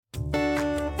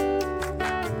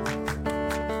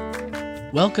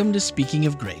Welcome to Speaking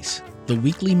of Grace, the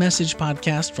weekly message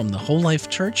podcast from the Whole Life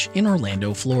Church in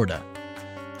Orlando, Florida.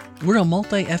 We're a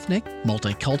multi-ethnic,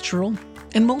 multicultural,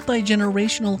 and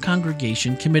multi-generational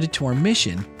congregation committed to our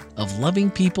mission of loving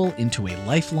people into a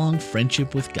lifelong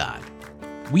friendship with God.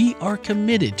 We are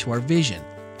committed to our vision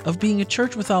of being a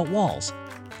church without walls,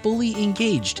 fully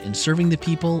engaged in serving the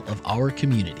people of our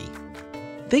community.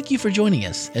 Thank you for joining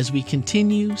us as we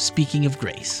continue Speaking of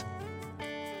Grace.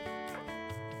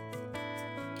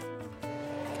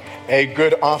 Hey,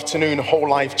 good afternoon, Whole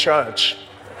Life Church.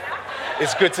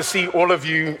 It's good to see all of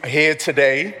you here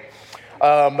today.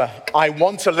 I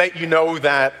want to let you know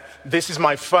that this is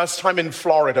my first time in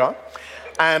Florida,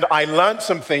 and I learned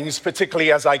some things,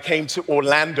 particularly as I came to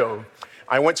Orlando.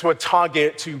 I went to a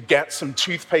Target to get some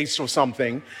toothpaste or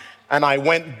something, and I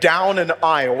went down an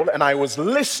aisle, and I was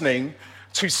listening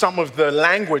to some of the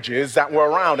languages that were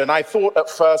around. And I thought at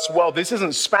first, well, this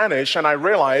isn't Spanish, and I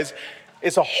realized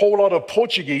it's a whole lot of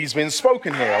Portuguese being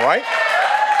spoken here, right?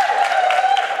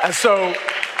 And so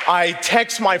I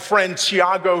text my friend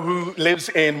Tiago, who lives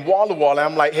in Walla Walla.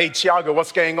 I'm like, hey, Tiago,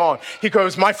 what's going on? He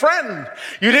goes, my friend,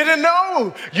 you didn't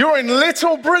know you're in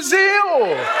Little Brazil.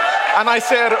 And I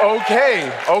said,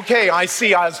 okay, I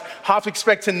see. I was half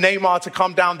expecting Neymar to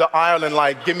come down the aisle and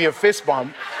like give me a fist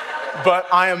bump. But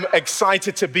I am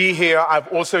excited to be here. I've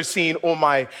also seen all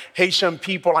my Haitian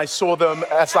people. I saw them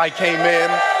as I came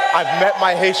in. I've met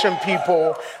my Haitian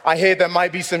people. I hear there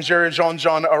might be some Jerry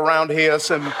John around here.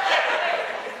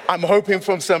 I'm hoping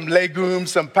for some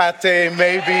legumes, some pate,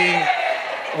 maybe.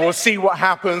 We'll see what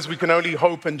happens. We can only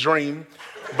hope and dream.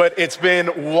 But it's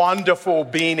been wonderful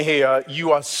being here.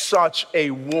 You are such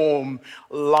a warm,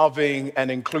 loving, and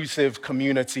inclusive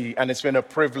community. And it's been a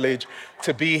privilege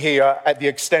to be here at the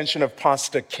extension of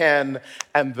Pastor Ken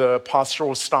and the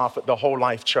pastoral staff at the Whole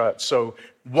Life Church. So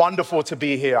wonderful to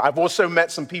be here. I've also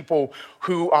met some people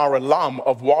who are alum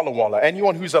of Walla Walla.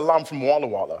 Anyone who's alum from Walla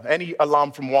Walla? Any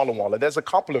alum from Walla Walla? There's a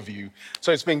couple of you.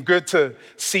 So it's been good to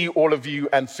see all of you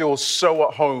and feel so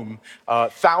at home,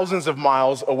 thousands of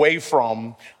miles away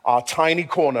from our tiny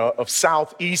corner of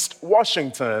Southeast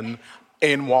Washington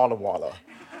in Walla Walla.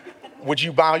 Would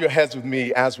you bow your heads with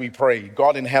me as we pray?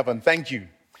 God in heaven, thank you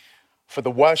for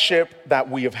the worship that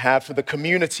we have had, for the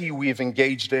community we have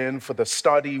engaged in, for the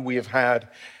study we have had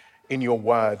in your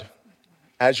word.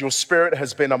 As your spirit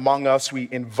has been among us, we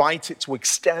invite it to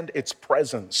extend its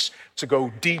presence to go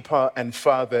deeper and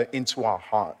further into our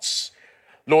hearts.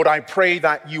 Lord, I pray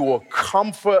that you will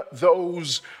comfort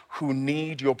those who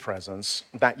need your presence,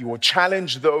 that you will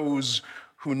challenge those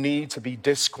who need to be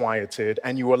disquieted,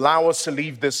 and you allow us to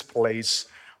leave this place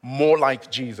more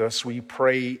like Jesus. We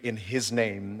pray in his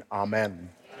name, amen.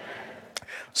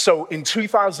 So in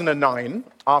 2009,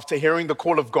 after hearing the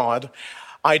call of God,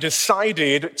 I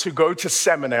decided to go to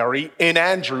seminary in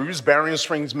Andrews, Berrien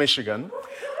Springs, Michigan.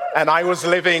 And I was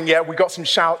living, we got some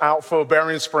shout out for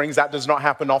Berrien Springs. That does not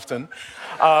happen often.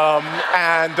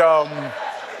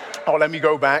 Let me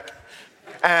go back.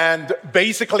 And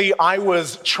basically, I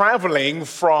was traveling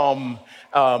from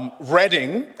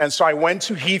Reading, and so I went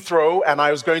to Heathrow, and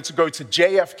I was going to go to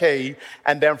JFK,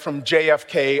 and then from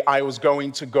JFK, I was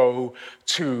going to go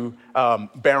to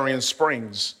Berrien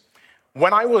Springs.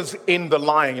 When I was in the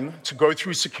line to go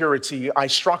through security, I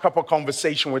struck up a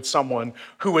conversation with someone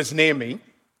who was near me,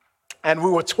 and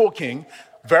we were talking.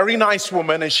 Very nice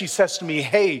woman, and she says to me,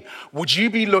 hey, would you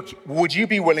be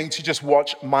willing to just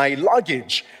watch my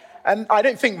luggage? And I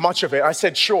didn't think much of it. I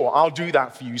said, sure, I'll do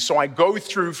that for you. So I go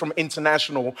through from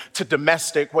international to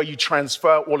domestic, where you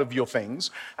transfer all of your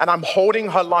things. And I'm holding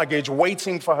her luggage,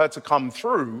 waiting for her to come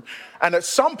through. And at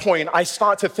some point, I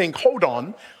start to think, hold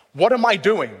on, what am I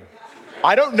doing?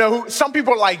 I don't know. Some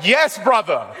people are like, yes,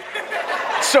 brother.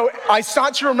 So I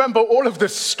start to remember all of the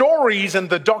stories and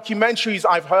the documentaries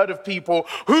I've heard of people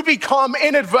who become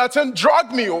inadvertent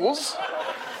drug mules.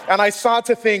 And I start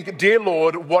to think, dear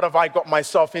Lord, what have I got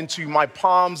myself into? My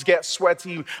palms get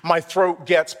sweaty, my throat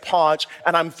gets parched,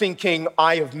 and I'm thinking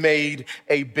I have made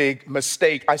a big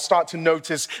mistake. I start to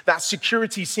notice that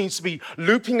security seems to be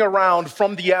looping around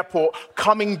from the airport,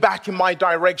 coming back in my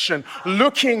direction,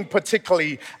 looking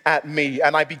particularly at me.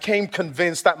 And I became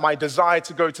convinced that my desire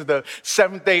to go to the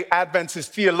Seventh-day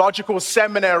Adventist Theological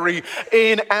Seminary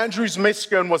in Andrews,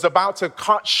 Michigan was about to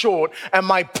cut short, and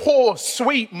my poor,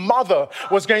 sweet mother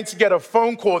was going to get a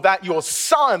phone call that your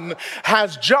son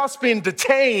has just been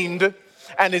detained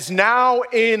and is now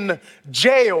in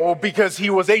jail because he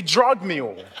was a drug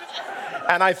mule.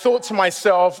 And I thought to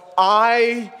myself,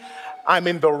 I'm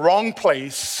in the wrong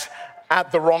place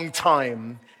at the wrong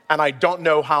time, and I don't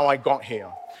know how I got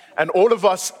here. And all of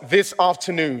us this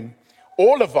afternoon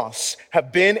All of us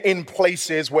have been in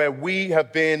places where we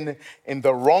have been in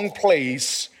the wrong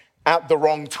place at the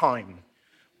wrong time.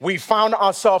 We found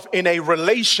ourselves in a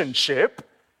relationship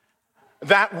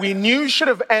that we knew should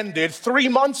have ended 3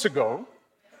 months ago,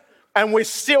 and we're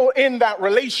still in that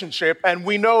relationship, and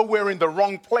we know we're in the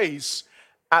wrong place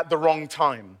at the wrong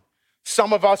time.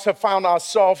 Some of us have found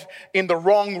ourselves in the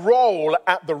wrong role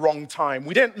at the wrong time.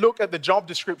 We didn't look at the job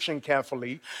description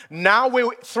carefully. Now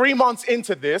we're 3 months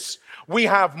into this. We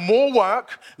have more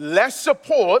work, less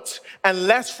support, and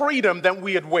less freedom than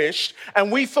we had wished.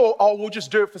 And we thought, oh, we'll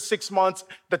just do it for 6 months.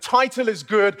 The title is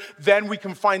good, then we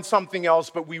can find something else.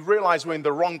 But we realize we're in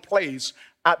the wrong place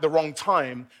at the wrong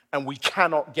time, and we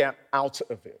cannot get out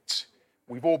of it.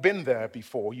 We've all been there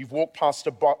before. You've walked past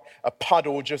a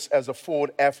puddle just as a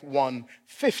Ford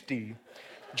F-150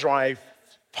 drive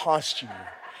past you.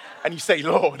 And you say,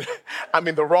 Lord, I'm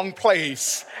in the wrong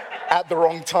place at the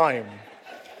wrong time.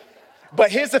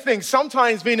 But here's the thing.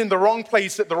 Sometimes being in the wrong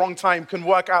place at the wrong time can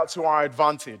work out to our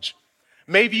advantage.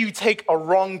 Maybe you take a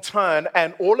wrong turn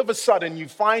and all of a sudden you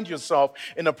find yourself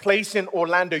in a place in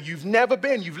Orlando you've never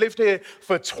been. You've lived here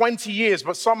for 20 years,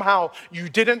 but somehow you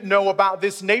didn't know about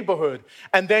this neighborhood.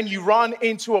 And then you run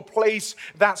into a place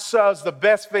that serves the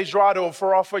best feijoada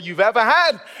falafel you've ever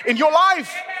had in your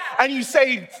life. And you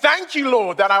say, thank you,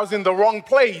 Lord, that I was in the wrong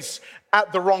place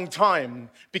at the wrong time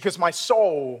because my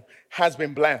soul has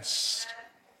been blessed.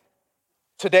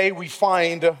 Today we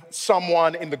find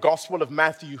someone in the Gospel of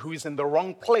Matthew who is in the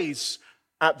wrong place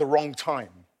at the wrong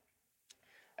time.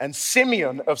 And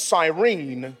Simeon of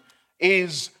Cyrene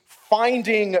is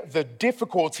finding the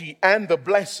difficulty and the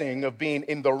blessing of being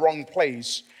in the wrong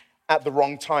place at the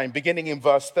wrong time, beginning in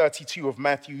verse 32 of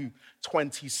Matthew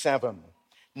 27.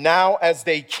 Now as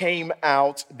they came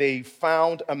out, they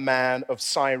found a man of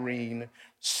Cyrene,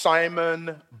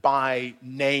 Simon by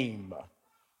name.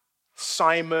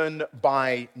 Simon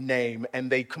by name,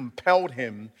 and they compelled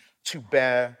him to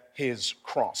bear his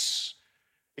cross.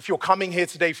 If you're coming here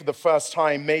today for the first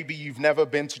time, maybe you've never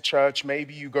been to church,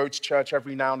 maybe you go to church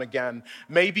every now and again,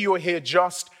 maybe you're here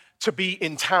just to be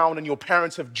in town and your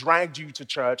parents have dragged you to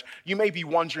church, you may be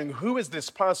wondering, who is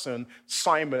this person,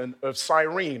 Simon of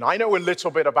Cyrene? I know a little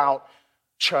bit about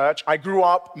church. I grew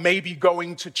up maybe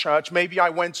going to church, maybe I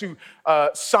went to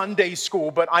Sunday school,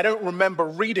 but I don't remember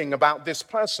reading about this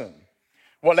person.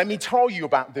 Well, let me tell you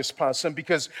about this person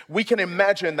because we can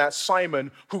imagine that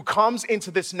Simon, who comes into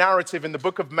this narrative in the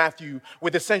book of Matthew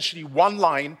with essentially one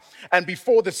line, and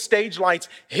before the stage lights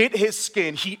hit his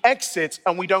skin, he exits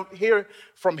and we don't hear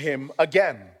from him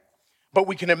again. But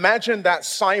we can imagine that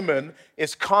Simon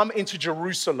is come into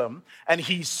Jerusalem and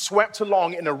he's swept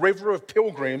along in a river of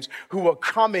pilgrims who are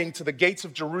coming to the gates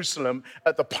of Jerusalem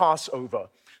at the Passover.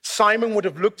 Simon would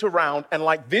have looked around and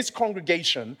like this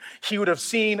congregation, he would have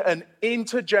seen an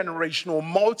intergenerational,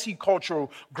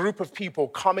 multicultural group of people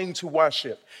coming to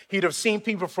worship. He'd have seen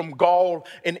people from Gaul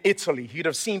in Italy. He'd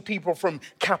have seen people from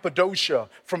Cappadocia,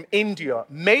 from India.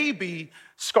 Maybe,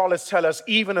 scholars tell us,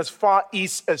 even as far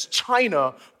east as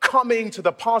China coming to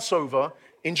the Passover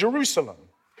in Jerusalem.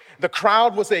 The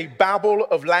crowd was a babel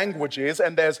of languages,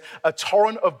 and there's a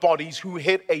torrent of bodies who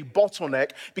hit a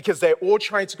bottleneck because they're all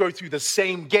trying to go through the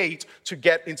same gate to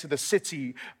get into the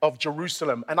city of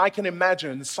Jerusalem. And I can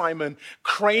imagine Simon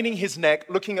craning his neck,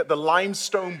 looking at the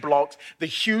limestone blocks, the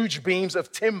huge beams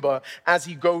of timber as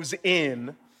he goes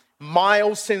in,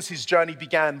 miles since his journey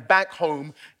began back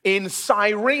home in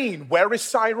Cyrene. Where is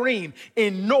Cyrene?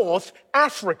 In North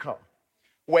Africa,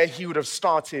 where he would have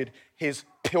started his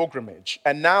pilgrimage.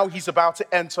 And now he's about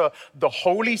to enter the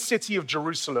holy city of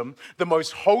Jerusalem, the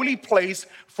most holy place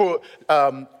for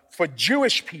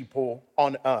Jewish people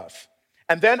on earth.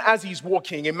 And then as he's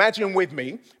walking, imagine with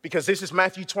me, because this is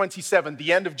Matthew 27,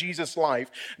 the end of Jesus' life,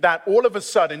 that all of a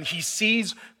sudden he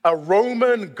sees a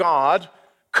Roman guard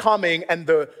coming and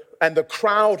the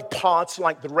crowd parts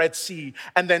like the Red Sea.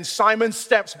 And then Simon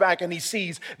steps back and he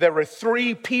sees there are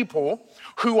 3 people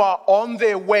who are on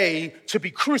their way to be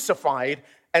crucified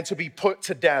and to be put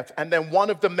to death. And then one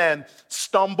of the men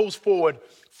stumbles forward,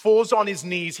 falls on his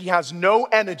knees. He has no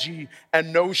energy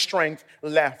and no strength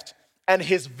left. And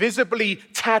his visibly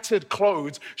tattered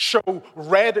clothes show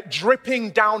red dripping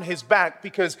down his back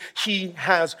because he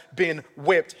has been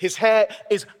whipped. His hair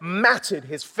is matted,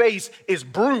 his face is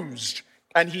bruised,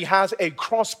 and he has a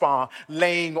crossbar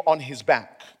laying on his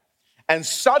back. And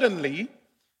suddenly,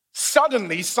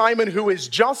 Simon, who is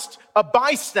just a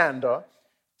bystander,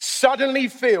 suddenly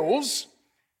feels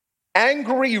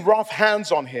angry, rough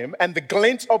hands on him and the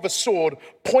glint of a sword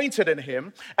pointed at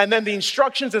him. And then the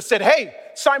instructions have said, hey,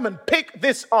 Simon, pick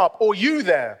this up, or you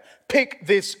there, pick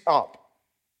this up.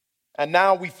 And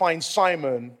now we find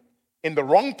Simon in the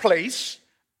wrong place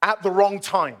at the wrong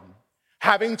time,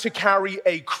 having to carry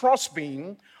a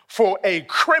crossbeam for a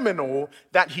criminal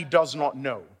that he does not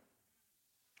know.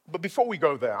 But before we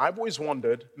go there, I've always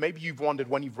wondered, maybe you've wondered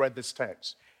when you've read this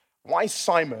text, why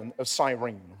Simon of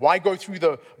Cyrene? Why go through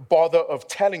the bother of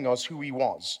telling us who he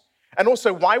was? And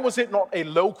also, why was it not a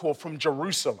local from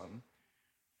Jerusalem?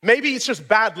 Maybe it's just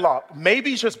bad luck.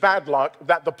 Maybe it's just bad luck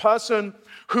that the person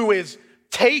who is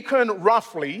taken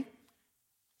roughly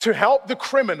to help the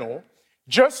criminal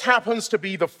just happens to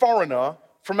be the foreigner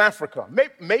from Africa.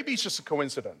 Maybe it's just a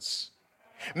coincidence.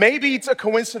 Maybe it's a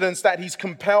coincidence that he's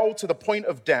compelled to the point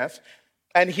of death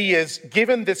and he is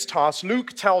given this task.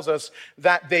 Luke tells us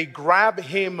that they grab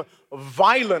him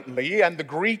violently, and the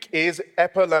Greek is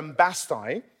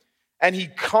epilambastai, and he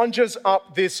conjures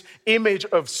up this image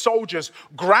of soldiers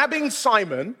grabbing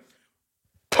Simon,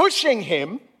 pushing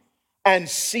him, and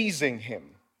seizing him.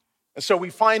 And so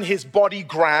we find his body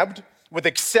grabbed with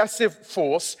excessive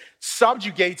force,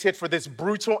 subjugated for this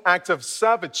brutal act of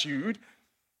servitude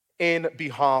in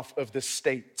behalf of the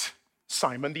state,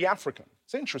 Simon the African.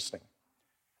 It's interesting.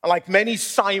 And like many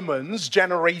Simons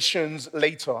generations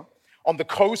later, on the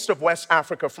coast of West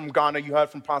Africa from Ghana, you heard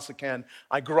from Pastor Ken,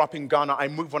 I grew up in Ghana. I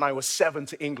moved when I was 7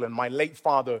 to England. My late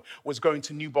father was going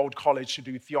to Newbold College to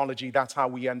do theology. That's how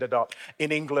we ended up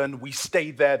in England. We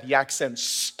stayed there. The accent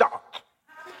stuck,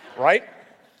 right?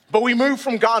 But we moved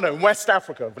from Ghana in West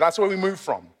Africa. That's where we moved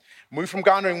from. Moved from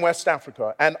Ghana in West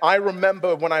Africa. And I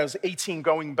remember when I was 18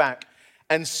 going back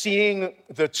and seeing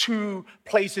the two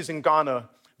places in Ghana.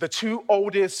 The two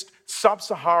oldest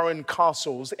sub-Saharan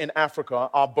castles in Africa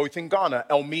are both in Ghana,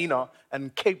 Elmina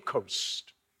and Cape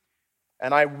Coast.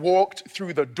 And I walked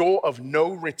through the door of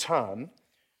no return,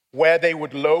 where they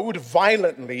would load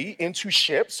violently into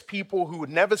ships people who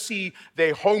would never see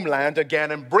their homeland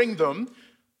again and bring them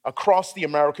across the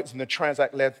Americas in the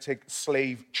transatlantic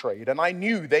slave trade. And I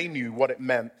knew they knew what it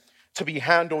meant to be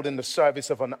handled in the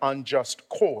service of an unjust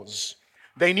cause.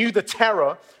 They knew the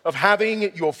terror of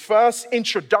having your first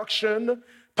introduction,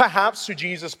 perhaps, to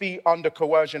Jesus be under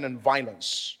coercion and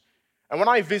violence. And when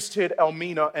I visited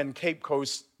Elmina and Cape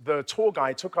Coast, the tour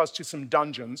guide took us to some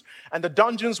dungeons. And the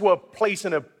dungeons were placed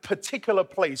in a particular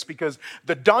place because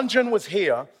the dungeon was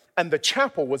here and the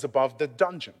chapel was above the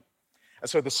dungeon. And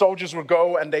so the soldiers would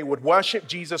go and they would worship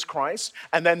Jesus Christ,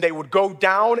 and then they would go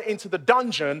down into the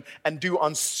dungeon and do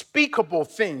unspeakable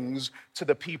things to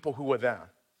the people who were there.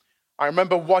 I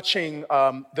remember watching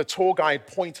the tour guide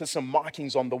point to some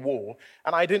markings on the wall,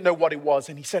 and I didn't know what it was.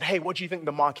 And he said, "Hey, what do you think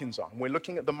the markings are?" And we're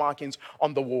looking at the markings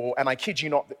on the wall, and I kid you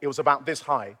not, it was about this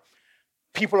high.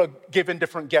 People are giving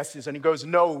different guesses, and he goes,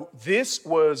 "No, this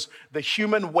was the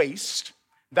human waste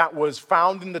that was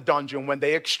found in the dungeon when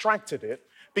they extracted it,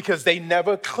 because they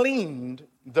never cleaned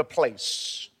the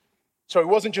place." So it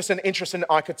wasn't just an interesting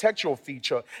architectural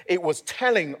feature, it was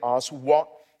telling us what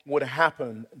would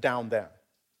happen down there.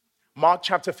 Mark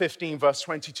chapter 15, verse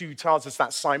 22 tells us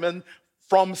that Simon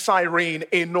from Cyrene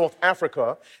in North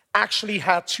Africa actually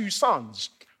had two sons,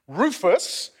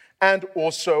 Rufus and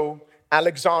also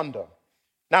Alexander.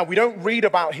 Now, we don't read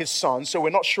about his sons, so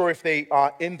we're not sure if they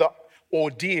are in the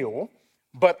ordeal.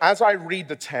 But as I read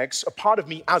the text, a part of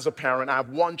me as a parent, I have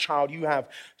one child, you have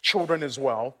children as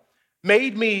well,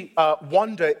 made me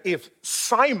wonder if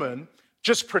Simon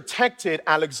just protected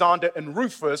Alexander and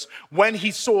Rufus when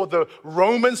he saw the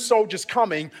Roman soldiers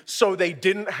coming so they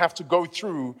didn't have to go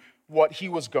through what he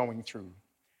was going through.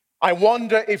 I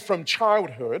wonder if from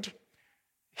childhood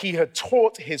he had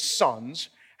taught his sons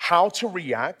how to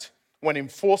react when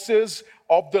enforcers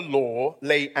of the law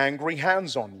lay angry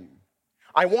hands on you.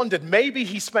 I wondered, maybe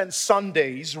he spent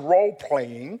Sundays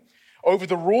role-playing over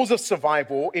the rules of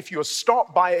survival if you're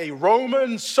stopped by a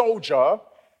Roman soldier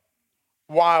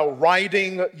while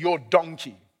riding your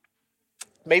donkey.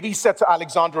 Maybe he said to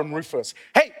Alexander and Rufus,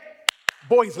 "Hey,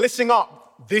 boys, listen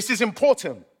up. This is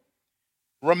important.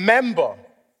 Remember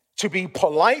to be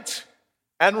polite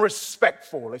and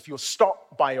respectful if you're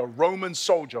stopped by a Roman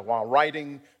soldier while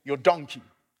riding your donkey.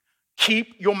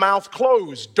 Keep your mouth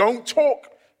closed. Don't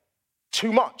talk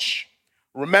too much.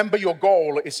 Remember, your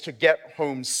goal is to get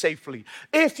home safely.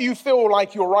 If you feel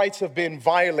like your rights have been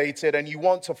violated and you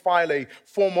want to file a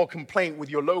formal complaint with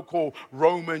your local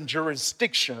Roman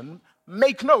jurisdiction,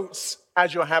 make notes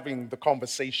as you're having the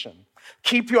conversation.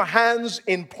 Keep your hands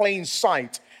in plain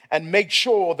sight and make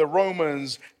sure the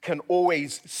Romans can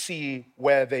always see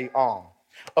where they are.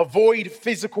 Avoid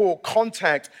physical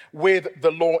contact with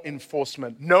the law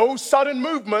enforcement. No sudden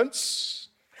movements.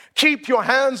 Keep your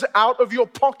hands out of your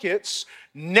pockets.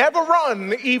 Never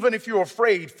run, even if you're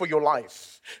afraid for your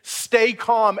life. Stay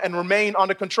calm and remain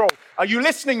under control. Are you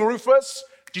listening, Rufus?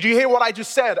 Did you hear what I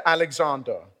just said,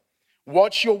 Alexander?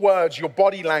 Watch your words, your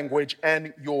body language,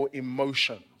 and your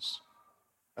emotions.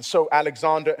 And so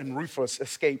Alexander and Rufus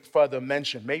escaped further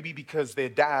mention, maybe because their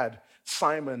dad,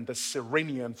 Simon the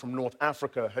Cyrenian from North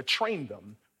Africa, had trained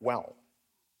them well.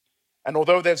 And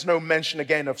although there's no mention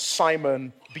again of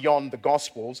Simon beyond the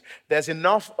Gospels, there's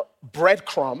enough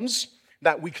breadcrumbs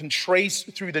that we can trace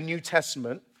through the New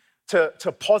Testament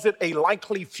to posit a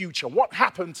likely future. What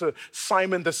happened to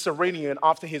Simon the Cyrenian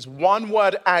after his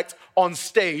one-word act on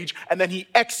stage and then he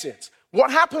exits?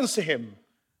 What happens to him?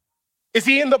 Is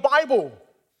he in the Bible?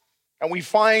 And we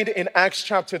find in Acts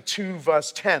chapter 2,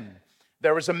 verse 10,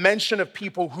 there is a mention of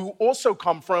people who also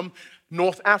come from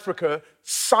North Africa,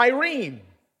 Cyrene,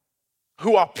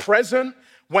 who are present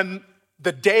when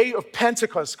the day of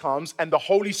Pentecost comes and the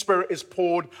Holy Spirit is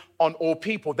poured on all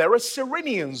people. There are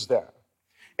Cyrenians there.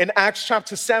 In Acts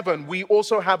chapter 7, we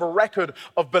also have a record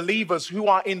of believers who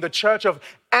are in the church of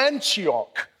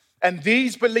Antioch. And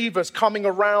these believers coming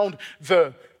around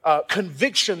the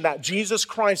conviction that Jesus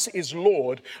Christ is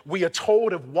Lord, we are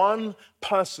told of one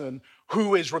person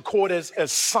who is recorded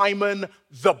as Simon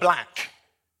the Black.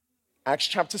 Acts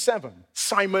chapter 7,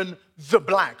 Simon the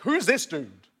Black. Who is this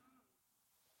dude?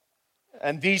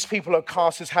 And these people are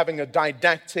cast as having a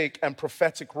didactic and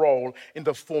prophetic role in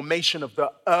the formation of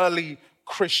the early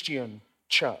Christian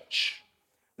church.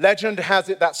 Legend has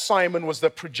it that Simon was the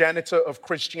progenitor of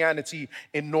Christianity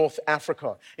in North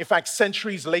Africa. In fact,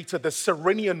 centuries later, the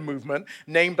Cyrenian movement,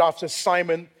 named after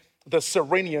Simon the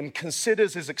Cyrenian,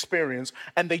 considers his experience,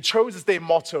 and they chose as their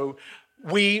motto,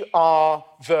 "We are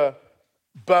the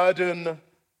burden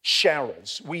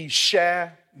sharers." We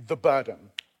share the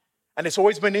burden. And it's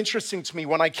always been interesting to me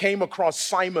when I came across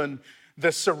Simon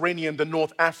the Cyrenian, the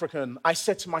North African, I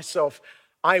said to myself,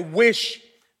 I wish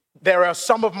there are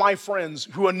some of my friends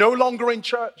who are no longer in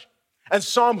church and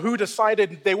some who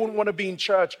decided they wouldn't want to be in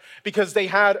church because they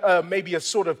had maybe a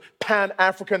sort of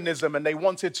Pan-Africanism and they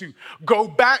wanted to go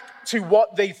back to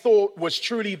what they thought was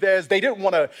truly theirs. They didn't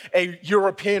want a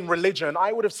European religion.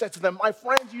 I would have said to them, my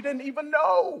friends, you didn't even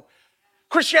know.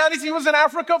 Christianity was in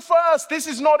Africa first. This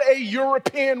is not a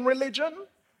European religion.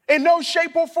 In no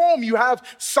shape or form. You have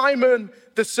Simon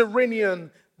the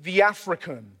Cyrenian, the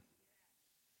African.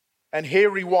 And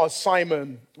here he was,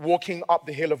 Simon, walking up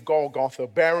the hill of Golgotha,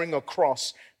 bearing a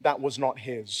cross that was not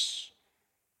his.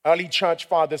 Early church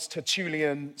fathers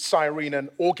Tertullian, Cyrene, and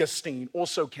Augustine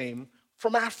also came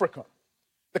from Africa.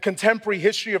 The contemporary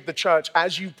history of the church,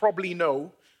 as you probably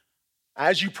know,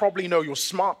 your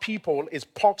smart people is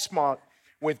pocksmarked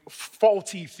with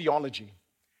faulty theology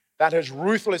that has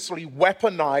ruthlessly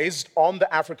weaponized on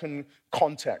the African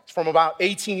context. From about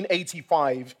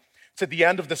 1885 to the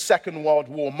end of the Second World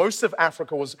War, most of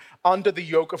Africa was under the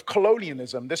yoke of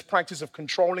colonialism, this practice of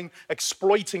controlling,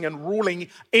 exploiting, and ruling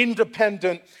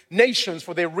independent nations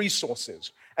for their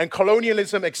resources. And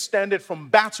colonialism extended from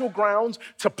battlegrounds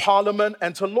to parliament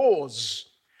and to laws.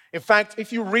 In fact,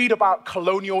 if you read about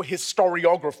colonial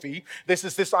historiography,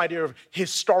 this idea of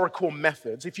historical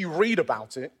methods. If you read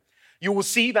about it, you will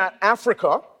see that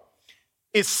Africa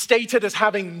is stated as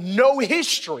having no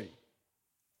history.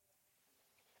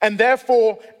 And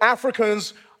therefore,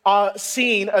 Africans are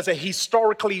seen as a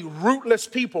historically rootless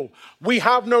people. We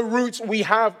have no roots, we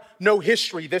have no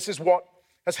history. This is what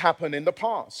has happened in the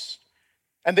past.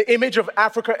 And the image of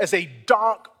Africa as a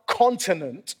dark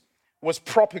continent was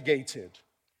propagated.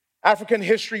 African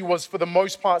history was, for the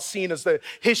most part, seen as the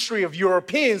history of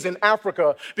Europeans in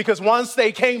Africa, because once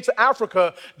they came to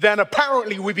Africa, then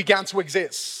apparently we began to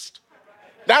exist.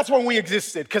 That's when we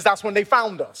existed, because that's when they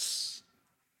found us.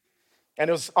 And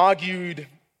it was argued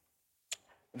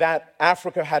that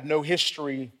Africa had no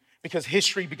history because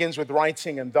history begins with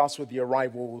writing and thus with the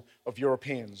arrival of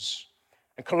Europeans.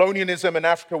 And colonialism in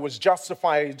Africa was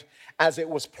justified as it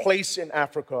was placed in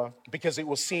Africa because it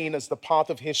was seen as the path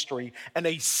of history and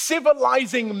a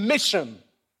civilizing mission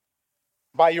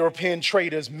by European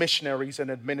traders, missionaries,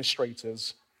 and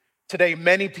administrators. Today,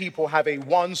 many people have a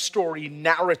one-story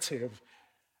narrative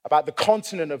about the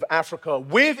continent of Africa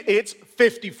with its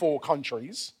 54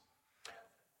 countries.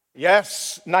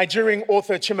 Yes, Nigerian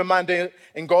author Chimamanda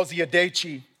Ngozi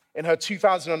Adichie, in her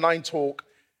 2009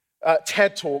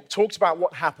 TED Talk, talks about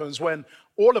what happens when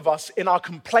all of us, in our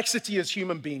complexity as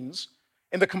human beings,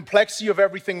 in the complexity of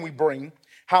everything we bring,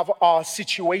 have our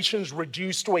situations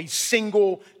reduced to a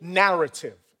single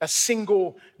narrative. A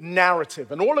single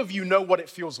narrative. And all of you know what it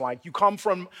feels like. You come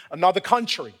from another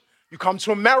country. You come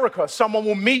to America, someone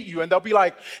will meet you and they'll be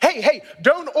like, hey,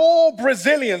 don't all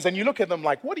Brazilians, and you look at them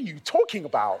like, what are you talking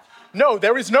about? No,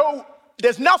 there's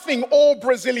nothing all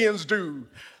Brazilians do.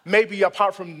 Maybe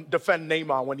apart from defend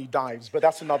Neymar when he dives, but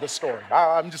that's another story.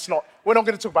 We're not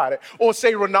going to talk about it. Or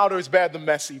say Ronaldo is better than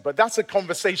Messi, but that's a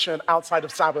conversation outside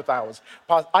of Sabbath hours.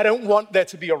 I don't want there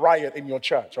to be a riot in your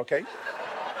church, okay?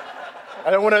 I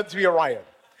don't want it to be a riot.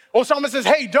 Or someone says,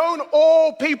 hey, don't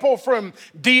all people from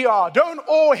DR, don't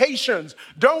all Haitians,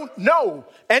 no.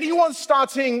 Anyone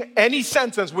starting any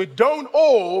sentence with don't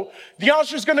all, the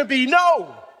answer is going to be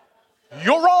no.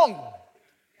 You're wrong.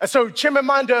 And so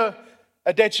Chimamanda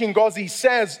Adichie Ngozi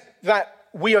says that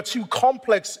we are too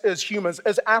complex as humans,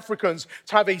 as Africans,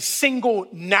 to have a single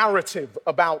narrative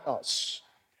about us,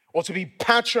 or to be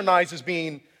patronized as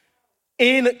being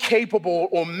incapable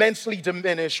or mentally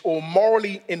diminished or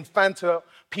morally infantile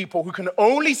people who can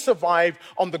only survive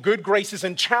on the good graces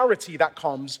and charity that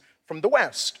comes from the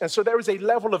West. And so there is a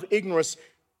level of ignorance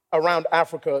around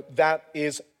Africa that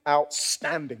is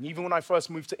outstanding. Even when I first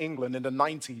moved to England in the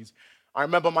 90s, I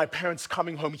remember my parents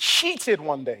coming home heated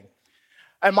one day.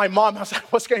 And my mom, I was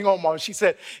like, what's going on, Mom? She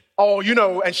said,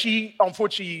 and she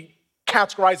unfortunately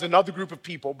categorized another group of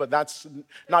people, but that's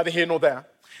neither here nor there.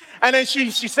 And then she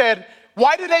said,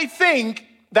 why do they think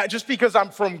that just because I'm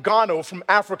from Ghana or from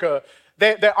Africa,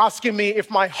 they're asking me if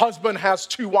my husband has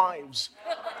 2 wives,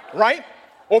 right?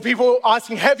 Or people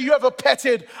asking, have you ever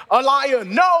petted a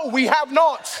lion? No, we have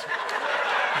not.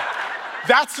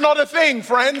 That's not a thing,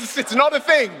 friends. It's not a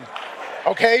thing.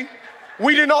 Okay?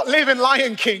 We do not live in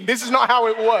Lion King. This is not how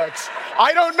it works.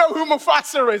 I don't know who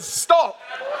Mufasa is. Stop.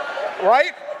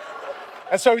 Right?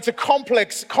 And so it's a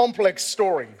complex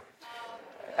story.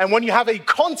 And when you have a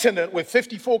continent with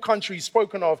 54 countries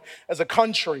spoken of as a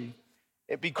country,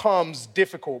 it becomes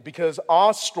difficult because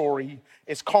our story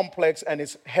is complex and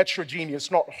it's heterogeneous,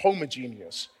 not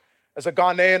homogeneous. As a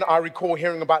Ghanaian, I recall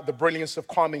hearing about the brilliance of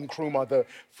Kwame Nkrumah, the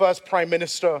first prime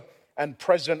minister and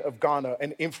president of Ghana,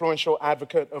 an influential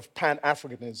advocate of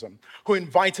Pan-Africanism, who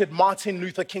invited Martin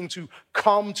Luther King to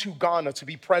come to Ghana to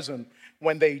be present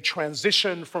when they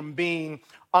transitioned from being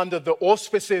under the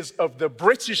auspices of the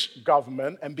British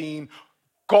government and being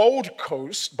Gold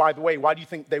Coast. By the way, why do you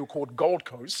think they were called Gold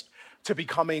Coast? To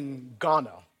becoming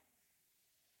Ghana,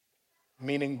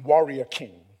 meaning warrior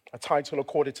king, a title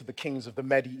accorded to the kings of the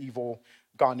medieval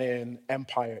Ghanaian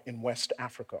empire in West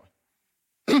Africa.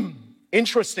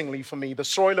 Interestingly for me, the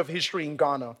soil of history in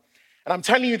Ghana, and I'm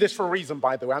telling you this for a reason,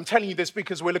 by the way. I'm telling you this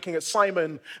because we're looking at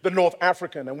Simon the North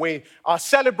African, and we are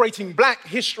celebrating Black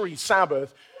History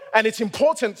Sabbath. And it's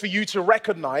important for you to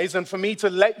recognize and for me to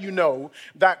let you know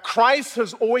that Christ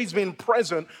has always been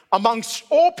present amongst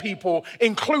all people,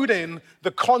 including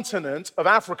the continent of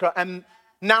Africa, and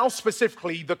now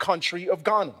specifically the country of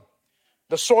Ghana.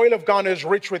 The soil of Ghana is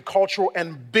rich with cultural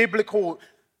and biblical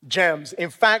gems. In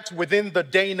fact, within the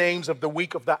day names of the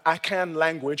week of the Akan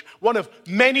language, one of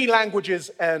many languages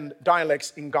and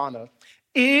dialects in Ghana,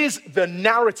 is the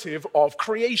narrative of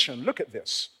creation. Look at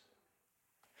this.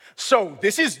 So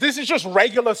this is just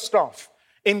regular stuff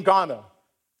in Ghana.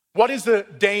 What is the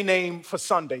day name for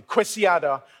Sunday?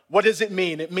 Kwesiada. What does it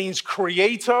mean? It means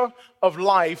creator of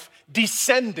life,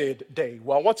 descended day.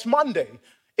 Well, what's Monday?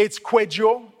 It's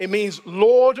Kwejo. It means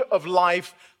Lord of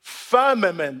life,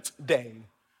 firmament day.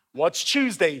 What's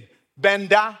Tuesday?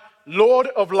 Benda, Lord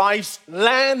of life's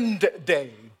land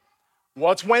day.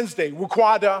 What's Wednesday?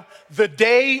 Wukwada, the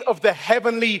day of the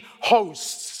heavenly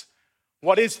hosts.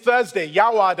 What is Thursday?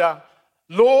 Yawada,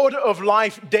 Lord of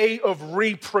life, day of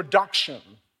reproduction.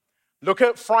 Look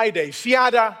at Friday.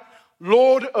 Fiada,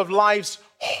 Lord of life's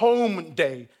home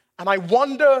day. And I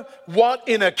wonder what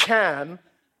in a can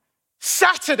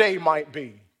Saturday might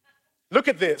be. Look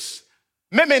at this.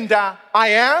 Miminda, I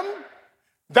am,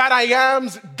 that I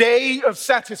am's day of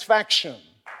satisfaction.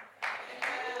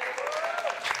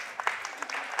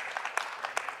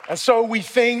 And so we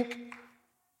think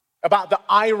about the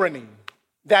irony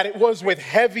that it was with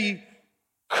heavy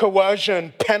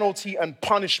coercion, penalty, and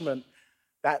punishment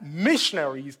that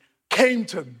missionaries came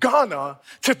to Ghana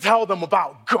to tell them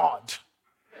about God.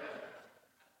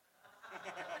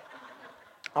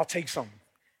 I'll take some.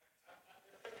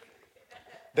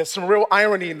 There's some real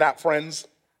irony in that, friends.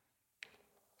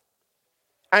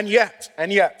 And yet,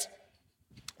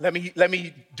 let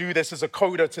me do this as a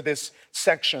coda to this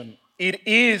section. It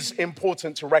is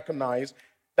important to recognize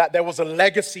that there was a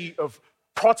legacy of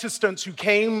Protestants who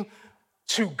came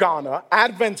to Ghana,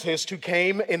 Adventists who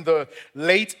came in the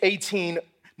late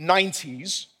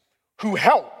 1890s, who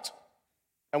helped,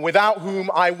 and without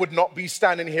whom I would not be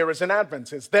standing here as an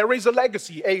Adventist. There is a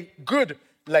legacy, a good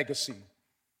legacy.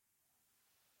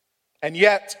 And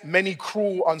yet, many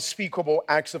cruel, unspeakable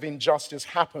acts of injustice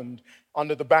happened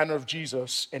under the banner of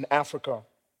Jesus in Africa.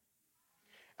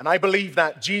 And I believe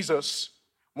that Jesus,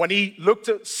 when he looked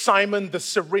at Simon the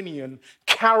Cyrenian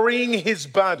carrying his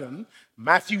burden,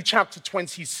 Matthew chapter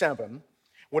 27,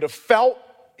 would have felt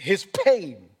his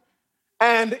pain.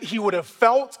 And he would have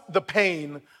felt the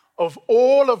pain of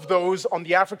all of those on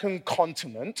the African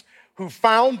continent who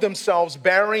found themselves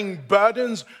bearing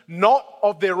burdens not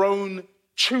of their own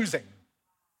choosing.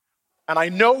 And I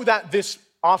know that this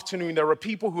afternoon there are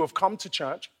people who have come to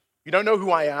church. You don't know who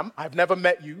I am. I've never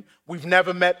met you. We've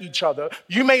never met each other.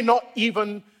 You may not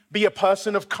even be a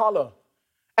person of color.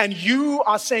 And you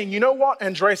are saying, you know what,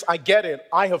 Andreas, I get it.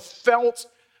 I have felt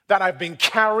that I've been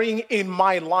carrying in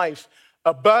my life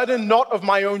a burden not of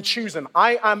my own choosing.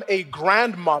 I am a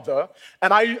grandmother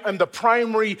and I am the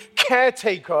primary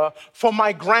caretaker for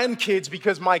my grandkids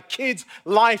because my kids'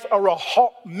 life are a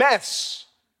hot mess.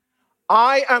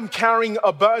 I am carrying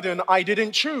a burden I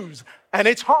didn't choose, and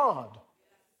it's hard,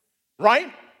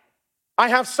 right? I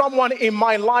have someone in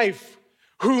my life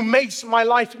who makes my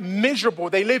life miserable.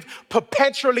 They live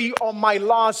perpetually on my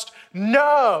last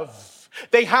nerve.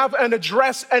 They have an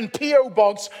address and P.O.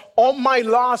 box on my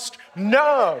last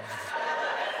nerve.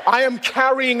 I am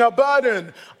carrying a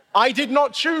burden I did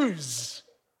not choose.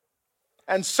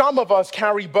 And some of us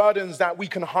carry burdens that we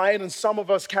can hide, and some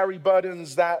of us carry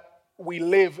burdens that we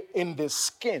live in this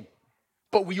skin.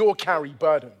 But we all carry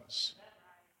burdens.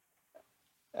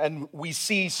 And we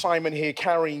see Simon here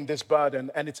carrying this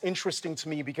burden. And it's interesting to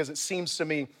me because it seems to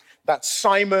me that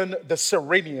Simon the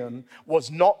Cyrenian was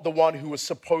not the one who was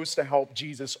supposed to help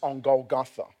Jesus on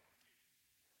Golgotha.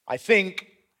 I think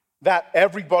that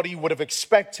everybody would have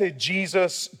expected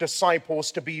Jesus'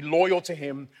 disciples to be loyal to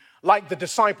him, like the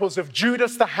disciples of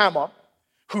Judas the Hammer,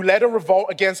 who led a revolt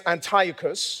against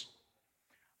Antiochus.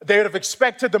 They would have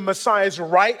expected the Messiah's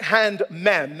right-hand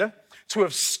men to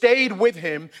have stayed with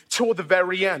him till the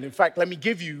very end. In fact, let me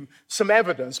give you some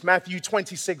evidence. Matthew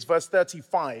 26, verse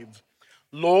 35.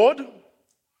 Lord,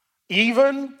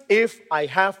 even if I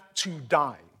have to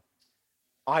die,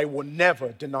 I will never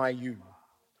deny you.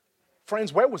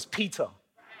 Friends, where was Peter?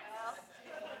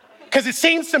 Because it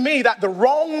seems to me that the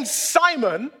wrong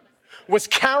Simon was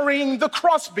carrying the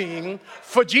crossbeam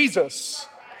for Jesus.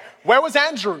 Where was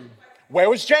Andrew? Where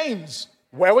was James?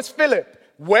 Where was Philip?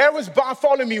 Where was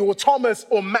Bartholomew or Thomas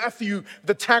or Matthew,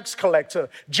 the tax collector?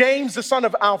 James, the son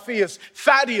of Alphaeus,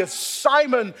 Thaddeus,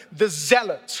 Simon the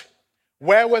zealot.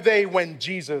 Where were they when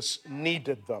Jesus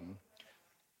needed them?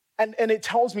 And it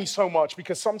tells me so much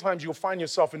because sometimes you'll find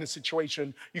yourself in a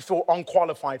situation you feel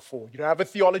unqualified for. You don't have a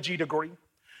theology degree.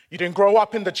 You didn't grow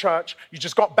up in the church. You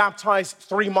just got baptized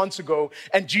 3 months ago,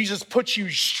 and Jesus puts you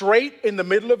straight in the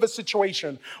middle of a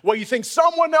situation where you think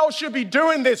someone else should be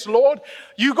doing this, Lord.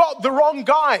 You got the wrong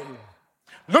guy.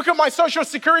 Look at my social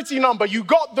security number. You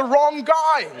got the wrong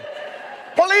guy.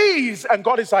 Please. And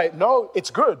God is like, no, it's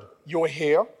good. You're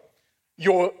here.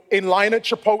 You're in line at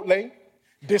Chipotle.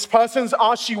 This person's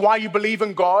asked you why you believe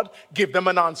in God. Give them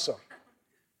an answer.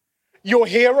 You're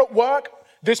here at work.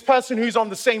 This person who's on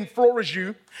the same floor as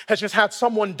you has just had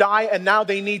someone die and now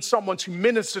they need someone to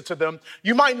minister to them.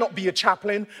 You might not be a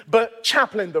chaplain, but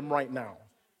chaplain them right now.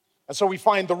 And so we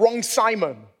find the wrong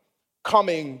Simon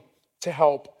coming to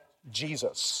help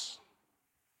Jesus.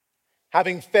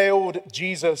 Having failed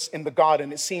Jesus in the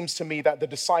garden, it seems to me that the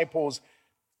disciples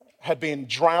had been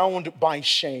drowned by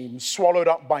shame, swallowed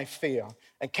up by fear,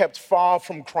 and kept far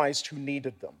from Christ who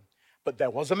needed them. But there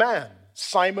was a man,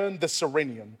 Simon the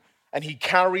Cyrenian, and he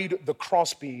carried the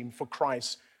crossbeam for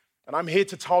Christ. And I'm here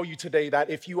to tell you today that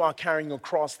if you are carrying a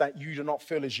cross that you do not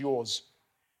feel is yours,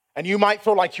 and you might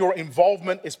feel like your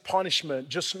involvement is punishment,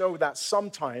 just know that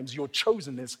sometimes your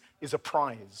chosenness is a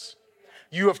prize.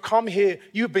 You have come here,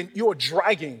 you're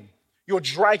dragging a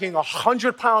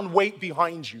 100-pound weight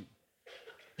behind you.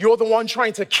 You're the one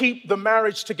trying to keep the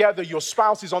marriage together. Your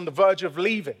spouse is on the verge of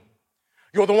leaving.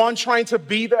 You're the one trying to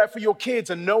be there for your kids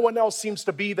and no one else seems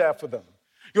to be there for them.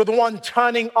 You're the one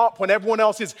turning up when everyone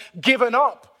else is giving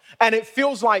up. And it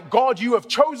feels like, God, you have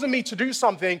chosen me to do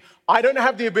something I don't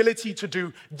have the ability to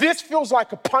do. This feels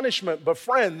like a punishment, but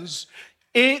friends,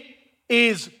 it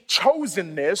is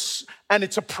chosenness and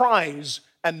it's a prize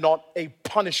and not a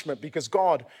punishment because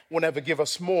God will never give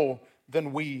us more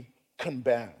than we can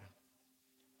bear.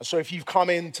 So if you've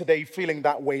come in today feeling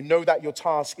that way, know that your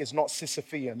task is not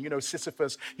Sisyphean. You know,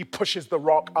 Sisyphus, he pushes the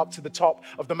rock up to the top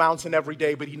of the mountain every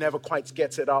day, but he never quite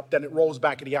gets it up. Then it rolls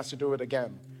back and he has to do it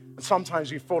again. And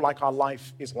sometimes we feel like our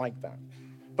life is like that.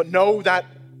 But know that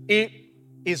it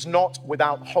is not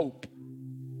without hope.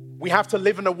 We have to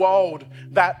live in a world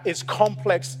that is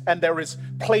complex, and there is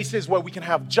places where we can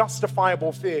have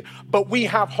justifiable fear, but we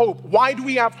have hope. Why do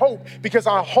we have hope? Because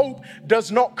our hope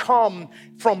does not come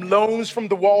from loans from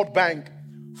the World Bank,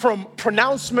 from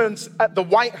pronouncements at the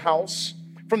White House,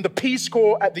 from the Peace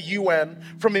Corps at the UN,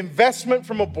 from investment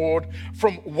from abroad,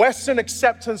 from Western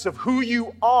acceptance of who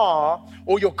you are,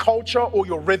 or your culture, or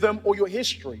your rhythm, or your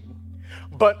history.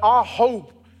 But our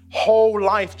hope, Whole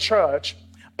Life Church,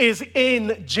 is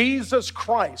in Jesus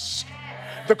Christ.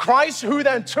 The Christ who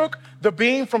then took the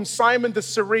being from Simon the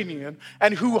Cyrenian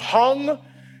and who hung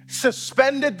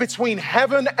suspended between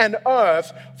heaven and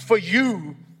earth for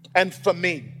you and for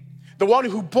me. The one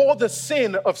who bore the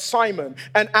sin of Simon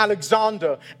and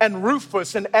Alexander and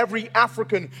Rufus and every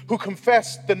African who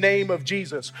confessed the name of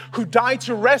Jesus, who died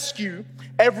to rescue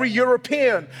every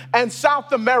European and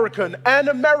South American and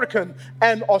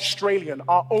Australian.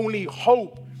 Our only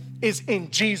hope is in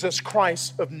Jesus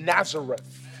Christ of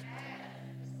Nazareth.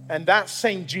 And that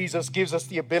same Jesus gives us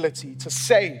the ability to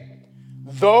say,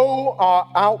 though our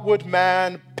outward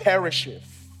man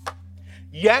perisheth,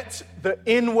 yet the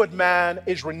inward man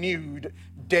is renewed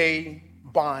day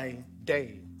by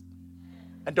day.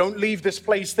 And don't leave this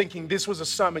place thinking this was a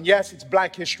sermon. Yes, it's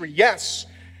Black history. Yes,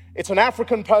 it's an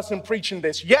African person preaching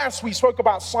this. Yes, we spoke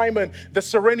about Simon the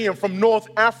Cyrenian from North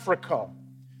Africa.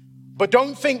 But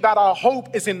don't think that our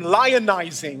hope is in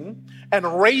lionizing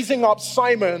and raising up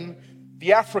Simon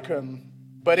the African,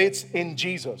 but it's in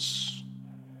Jesus.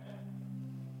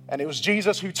 And it was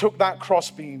Jesus who took that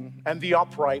crossbeam and the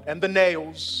upright and the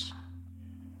nails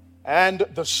and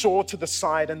the sword to the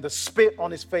side and the spit on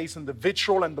his face and the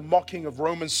vitriol and the mocking of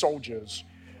Roman soldiers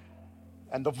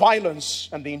and the violence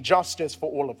and the injustice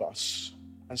for all of us.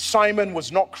 And Simon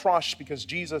was not crushed because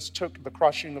Jesus took the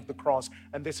crushing of the cross.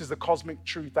 And this is the cosmic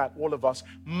truth that all of us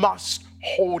must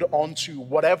hold on to,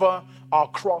 whatever our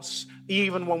cross,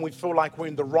 even when we feel like we're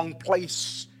in the wrong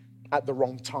place at the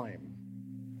wrong time.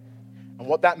 And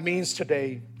what that means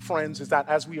today, friends, is that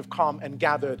as we have come and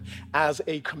gathered as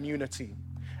a community,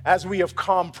 as we have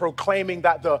come proclaiming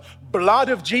that the blood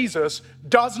of Jesus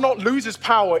does not lose its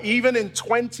power, even in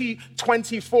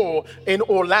 2024 in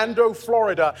Orlando,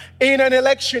 Florida, in an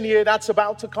election year that's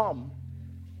about to come,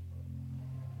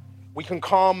 we can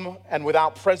come and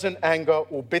without present anger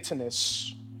or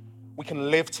bitterness, we can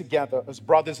live together as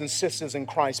brothers and sisters in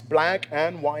Christ, black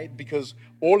and white, because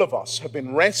all of us have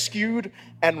been rescued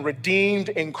and redeemed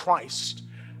in Christ.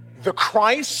 The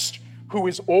Christ who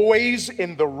is always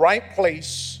in the right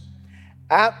place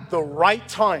at the right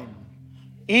time,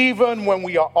 even when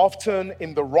we are often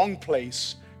in the wrong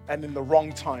place and in the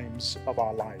wrong times of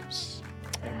our lives.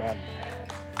 Amen.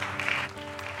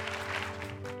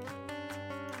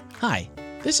 Hi,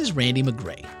 this is Randy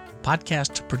McGray,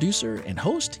 podcast producer and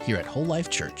host here at Whole Life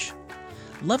Church.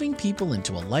 Loving people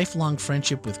into a lifelong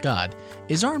friendship with God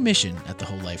is our mission at the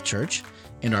Whole Life Church,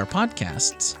 and our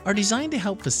podcasts are designed to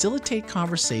help facilitate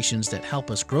conversations that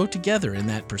help us grow together in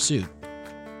that pursuit.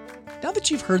 Now that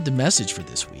you've heard the message for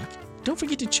this week, don't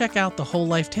forget to check out the Whole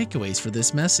Life takeaways for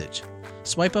this message.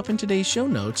 Swipe up in today's show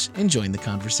notes and join the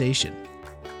conversation.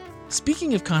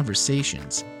 Speaking of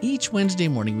conversations, each Wednesday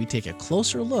morning we take a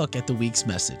closer look at the week's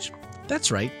message. That's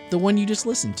right, the one you just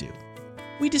listened to.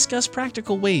 We discuss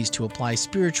practical ways to apply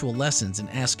spiritual lessons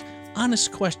and ask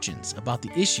honest questions about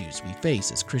the issues we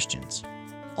face as Christians,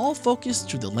 all focused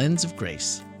through the lens of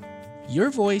grace.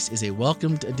 Your voice is a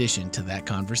welcomed addition to that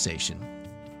conversation.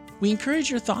 We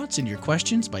encourage your thoughts and your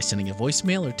questions by sending a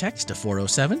voicemail or text to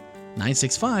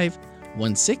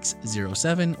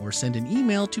 407-965-1607 or send an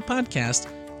email to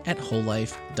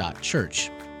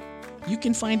podcast@wholelife.church. You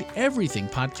can find everything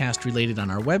podcast related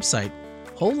on our website,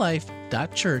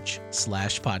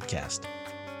 wholelife.church/podcast.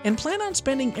 And plan on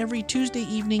spending every Tuesday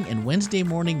evening and Wednesday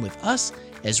morning with us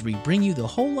as we bring you the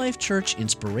Whole Life Church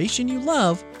inspiration you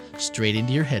love straight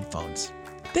into your headphones.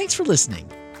 Thanks for listening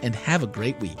and have a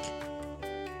great week.